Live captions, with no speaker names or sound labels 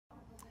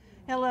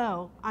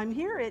Hello, I'm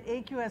here at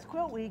AQS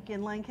Quilt Week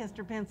in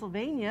Lancaster,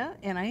 Pennsylvania,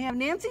 and I have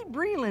Nancy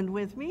Breland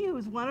with me,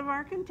 who's one of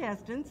our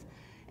contestants,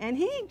 and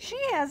she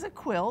has a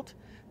quilt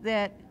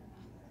that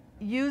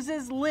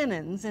uses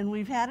linens, and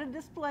we've had a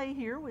display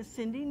here with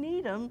Cindy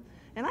Needham,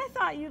 and I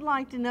thought you'd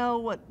like to know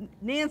what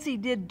Nancy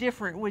did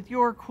different with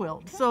your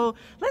quilt. Okay. So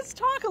let's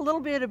talk a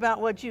little bit about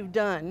what you've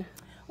done.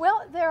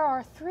 Well, there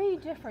are 3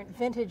 different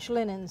vintage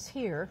linens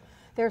here.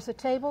 There's a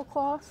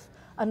tablecloth,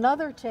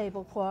 another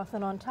tablecloth,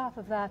 and on top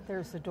of that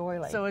there's a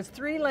doily. So it's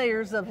 3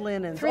 layers of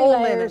linens, 3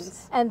 old layers,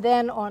 linens. and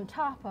then on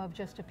top of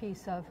just a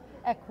piece of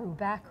ecru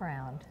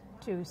background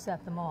to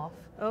set them off.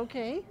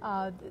 Okay.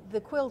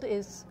 The quilt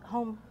is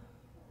home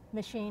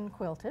machine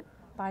quilted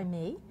by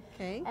me.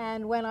 Okay.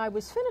 And when I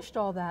was finished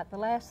all that, the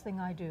last thing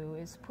I do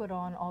is put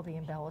on all the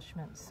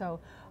embellishments. So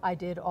I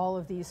did all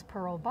of these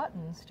pearl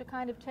buttons to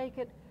kind of take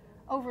it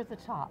over the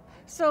top.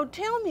 So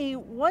tell me,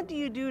 what do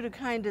you do to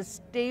kind of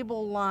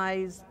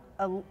stabilize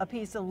a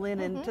piece of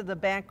linen to the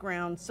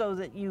background so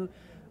that you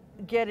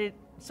get it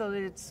so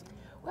that it's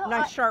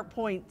nice sharp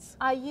points?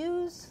 I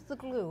use the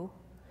glue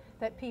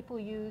that people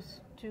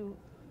use to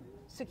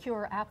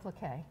secure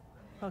applique.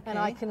 Okay. And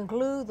I can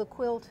glue the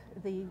quilt,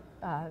 the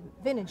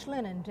vintage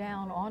linen,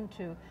 down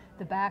onto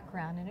the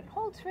background, and it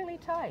holds really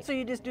tight. So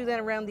you just do that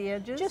around the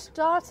edges? Just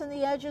dots in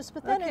the edges,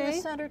 but then in Okay. the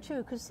center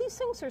too, because these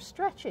things are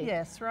stretchy.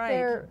 Yes, right.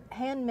 They're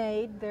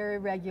handmade, they're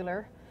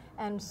irregular,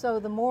 and so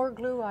the more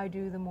glue I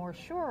do, the more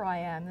sure I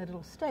am that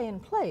it'll stay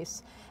in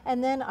place.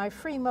 And then I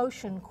free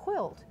motion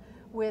quilt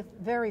with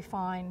very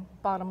fine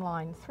bottom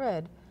line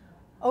thread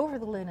over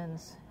the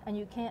linens, and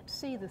you can't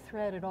see the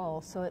thread at all,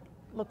 so it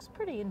looks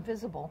pretty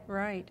invisible.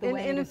 Right. And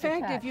in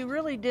fact, if you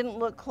really didn't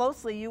look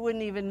closely, you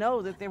wouldn't even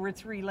know that there were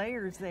 3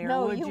 layers there,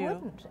 would you? No, you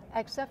wouldn't,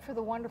 except for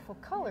the wonderful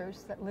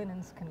colors that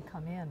linens can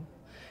come in.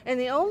 And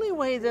the only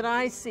way that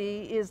I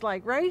see is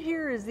like right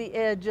here is the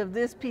edge of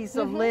this piece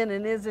of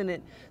linen, isn't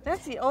it?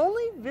 That's the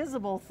only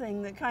visible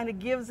thing that kind of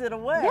gives it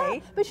away. Yeah,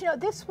 but you know,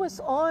 this was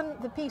on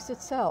the piece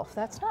itself.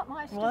 That's not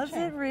my stitching. Was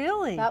it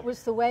really? That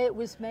was the way it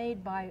was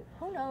made by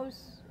who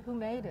knows who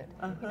made it.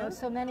 You know,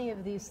 so many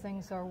of these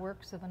things are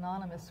works of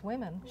anonymous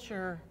women.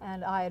 Sure.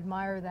 And I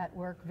admire that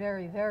work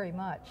very, very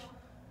much.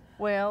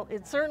 Well,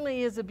 it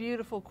certainly is a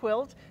beautiful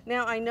quilt.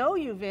 Now, I know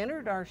you've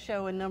entered our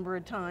show a number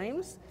of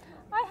times.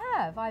 I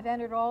have. I've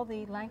entered all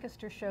the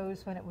Lancaster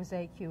shows when it was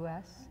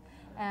AQS,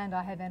 and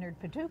I have entered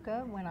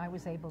Paducah when I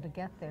was able to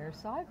get there.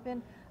 So I've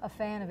been a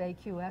fan of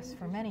AQS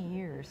for many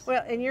years.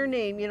 Well, and your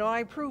name, you know,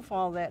 I proof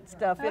all that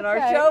stuff in Okay,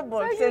 our show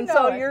books, so you and know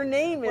so it. your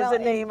name is Well, a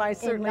name I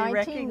certainly in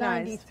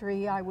recognize.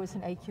 1993, I was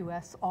an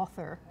AQS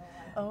author.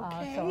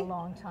 Okay. So a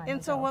long time And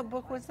ago. so what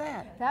book was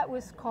that? That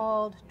was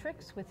called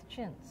Tricks with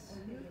Chintz.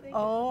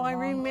 Oh, I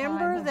Long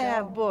remember time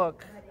that ago.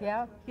 book.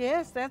 Yeah.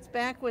 Yes, that's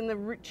back when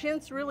the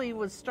chintz really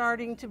was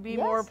starting to be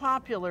more Yes.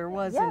 popular,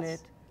 wasn't Yes.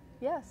 it?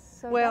 Yes.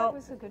 So Well, that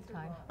was a good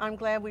time. I'm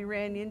glad we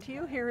ran into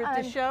you here at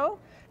the I'm- show.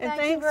 And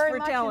Thank you thanks very for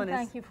much, telling and us.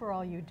 thank you for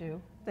all you do.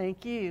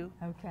 Thank you.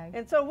 Okay.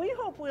 And so we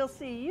hope we'll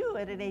see you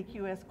at an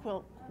AQS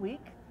Quilt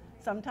Week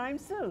sometime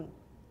soon.